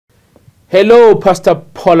Hello, Pastor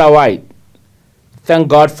Paula White. Thank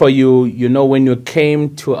God for you. You know, when you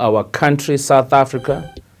came to our country, South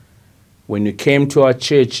Africa, when you came to our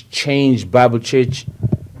church, Change Bible Church,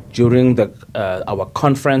 during our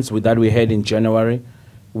conference that we had in January,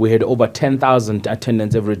 we had over 10,000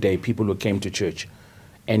 attendants every day, people who came to church.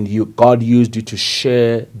 And God used you to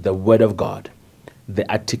share the word of God. The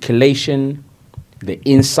articulation, the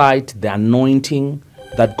insight, the anointing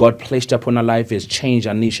that God placed upon our life has changed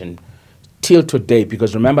our nation till today.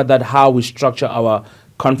 Because remember that how we structure our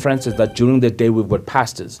conferences, that during the day we've got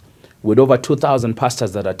pastors, with over 2,000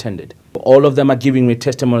 pastors that attended. All of them are giving me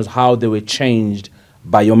testimonies how they were changed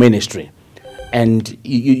by your ministry. And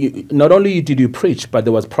not only did you preach, but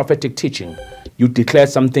there was prophetic teaching. You declared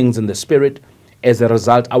some things in the spirit. As a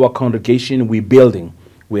result, our congregation, we're building.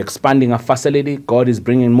 We're expanding our facility. God is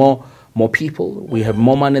bringing more people. We have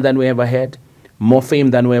more money than we ever had, more fame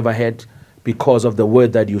than we ever had, because of the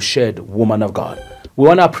word that you shared, woman of God. We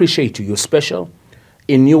want to appreciate you. You're special.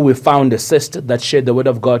 In you, we found a sister that shared the word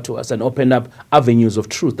of God to us and opened up avenues of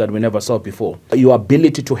truth that we never saw before. Your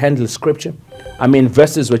ability to handle scripture. I mean,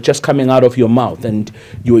 verses were just coming out of your mouth, and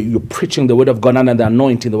you're preaching the word of God under the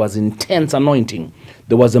anointing. There was intense anointing.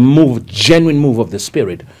 There was a move, genuine move of the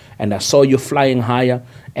Spirit. And I saw you flying higher,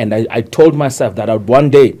 and I told myself that one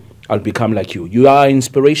day I'll become like you. You are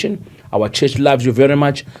inspiration. Our church loves you very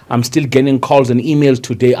much. I'm still getting calls and emails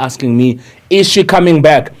today asking me, is she coming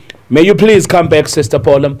back? May you please come back, Sister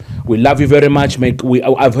Paula. We love you very much.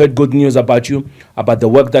 I've heard good news about you, about the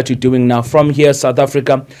work that you're doing now from here, South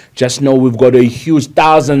Africa. Just know we've got a huge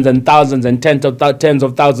thousands and thousands and tens of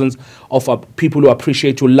thousands of people who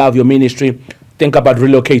appreciate you, love your ministry. Think about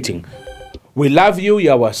relocating. We love you.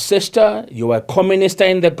 You're our sister. You are a co-minister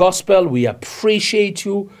in the gospel. We appreciate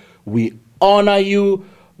you. We honor you.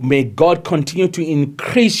 May God continue to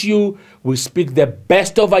increase you. We speak the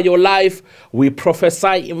best over your life. We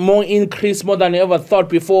prophesy more increase, more than you ever thought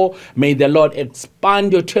before. May the Lord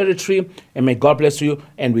expand your territory, and may God bless you.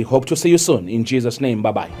 And we hope to see you soon. In Jesus' name,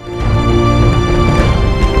 bye-bye.